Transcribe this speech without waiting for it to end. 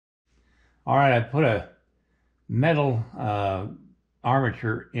All right, I put a metal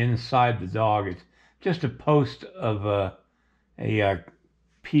armature inside the dog. It's just a post of a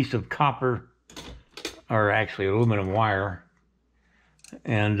piece of copper, or actually aluminum wire,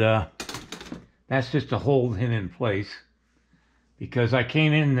 and that's just to hold him in place. Because I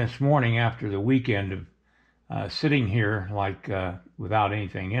came in this morning after the weekend of sitting here like without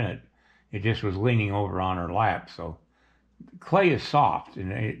anything in it. It just was leaning over on her lap. So clay is soft,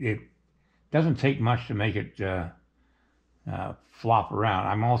 and it doesn't take much to make it flop around.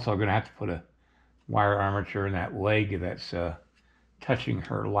 I'm also going to have to put a wire armature in that leg that's touching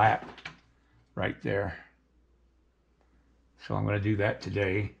her lap right there. So I'm going to do that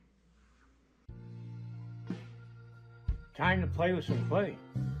today. Time to play with some clay.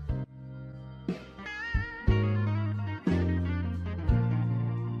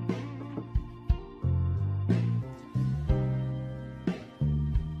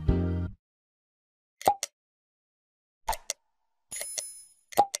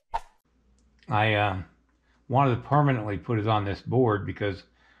 I wanted to permanently put it on this board because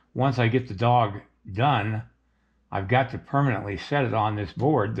once I get the dog done, I've got to permanently set it on this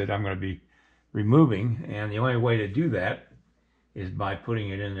board that I'm going to be removing, and the only way to do that is by putting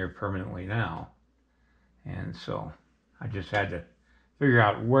it in there permanently now. And so I just had to figure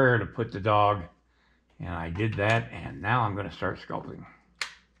out where to put the dog, and I did that, and now I'm going to start sculpting.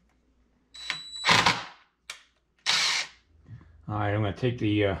 All right, I'm going to take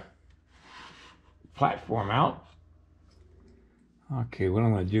the platform out. Okay, what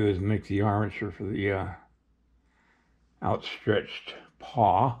I'm going to do is make the armature for the outstretched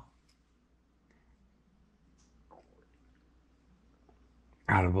paw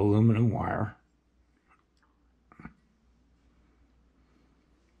out of aluminum wire.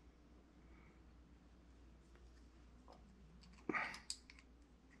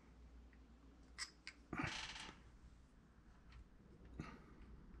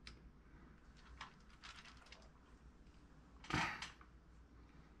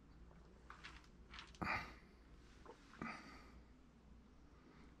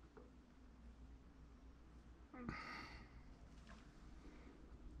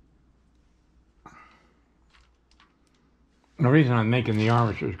 The reason I'm making the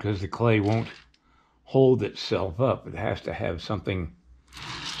armature is because the clay won't hold itself up. It has to have something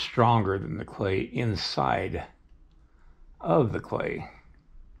stronger than the clay inside of the clay,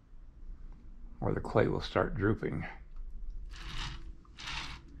 or the clay will start drooping.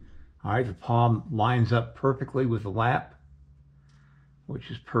 All right, the paw lines up perfectly with the lap,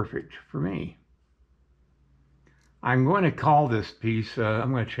 which is perfect for me. I'm going to call this piece,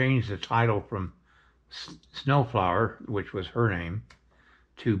 I'm going to change the title from Snowflower, which was her name,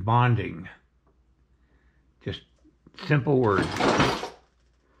 to Bonding. Just simple words.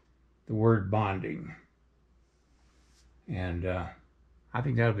 The word bonding. And I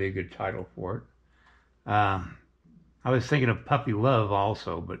think that'll be a good title for it. I was thinking of Puppy Love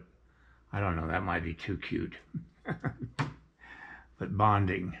also, but I don't know, that might be too cute. But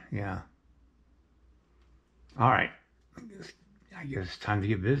Bonding, yeah. All right, I guess it's time to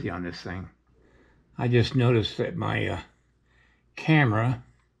get busy on this thing. I just noticed that my camera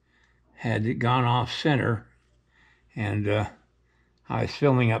had gone off center, and I was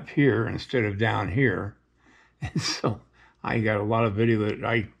filming up here instead of down here. And so I got a lot of video that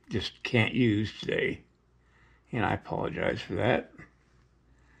I just can't use today, and I apologize for that.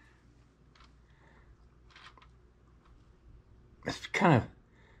 It's kind of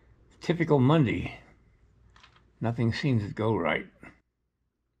typical Monday. Nothing seems to go right.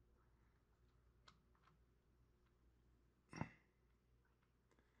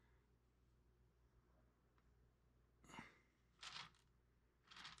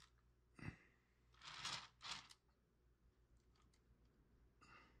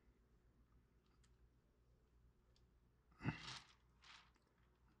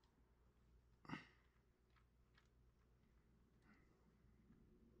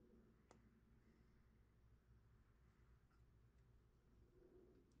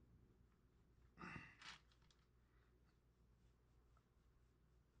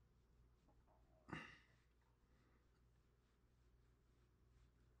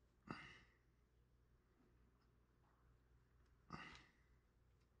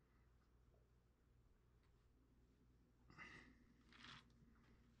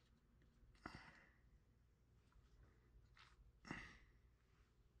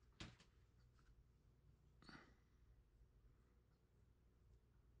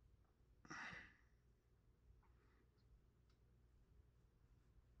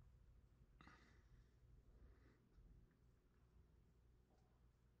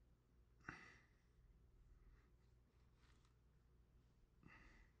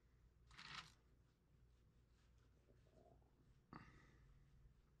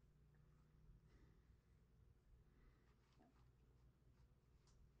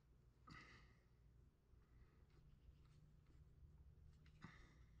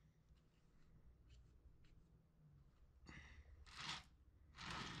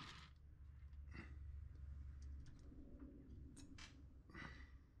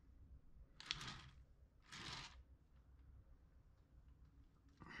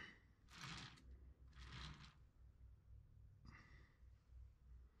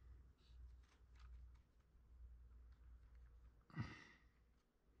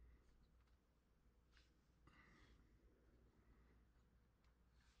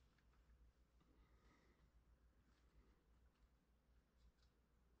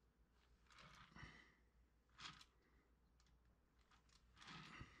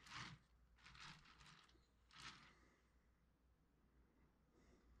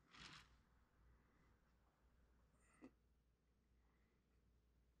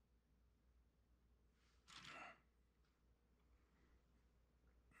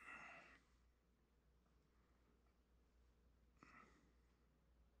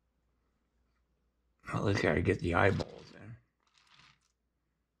 At least I gotta get the eyeballs in.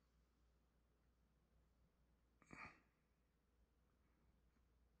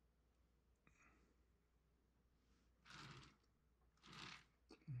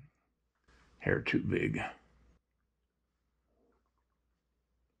 Hair too big.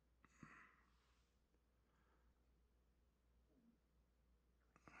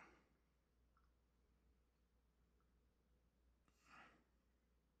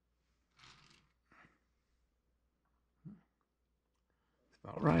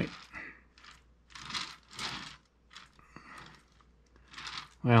 About right.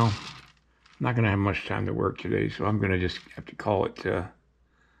 Well, I'm not going to have much time to work today, so I'm going to just have to call it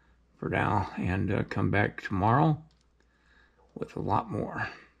for now and come back tomorrow with a lot more,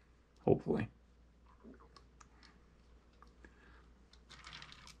 hopefully.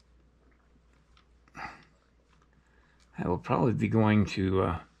 I will probably be going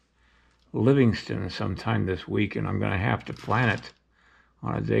to Livingston sometime this week, and I'm going to have to plan it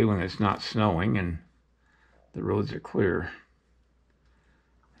on a day when it's not snowing and the roads are clear.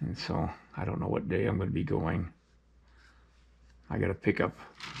 And so I don't know what day I'm going to be going. I got to pick up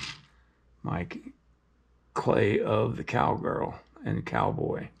my clay of the cowgirl and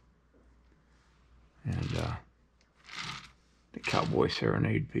cowboy and the cowboy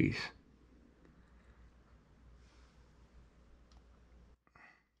serenade piece.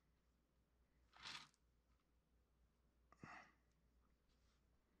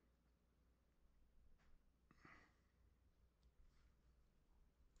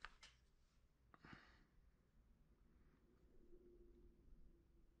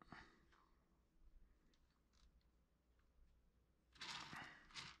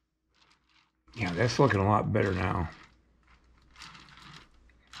 Yeah, that's looking a lot better now.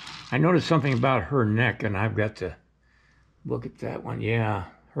 I noticed something about her neck, and I've got to look at that one. Yeah,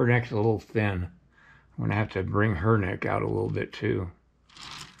 her neck's a little thin. I'm going to have to bring her neck out a little bit too.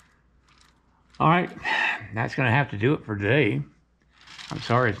 All right, that's going to have to do it for today. I'm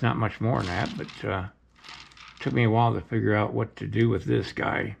sorry it's not much more than that, but it took me a while to figure out what to do with this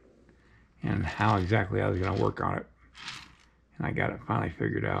guy and how exactly I was going to work on it. And I got it finally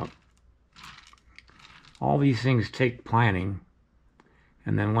figured out. All these things take planning,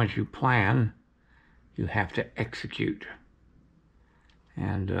 and then once you plan, you have to execute.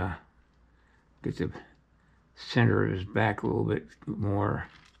 And get the center of his back a little bit more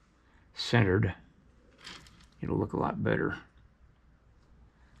centered. It'll look a lot better.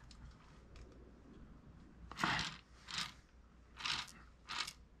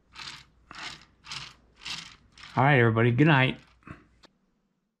 All right, everybody, good night.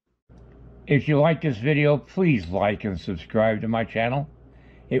 If you like this video, please like and subscribe to my channel.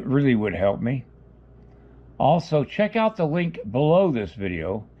 It really would help me. Also, check out the link below this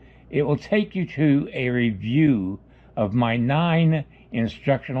video. It will take you to a review of my 9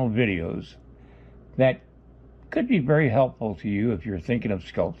 instructional videos that could be very helpful to you if you're thinking of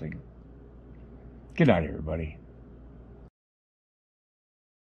sculpting. Good night, everybody.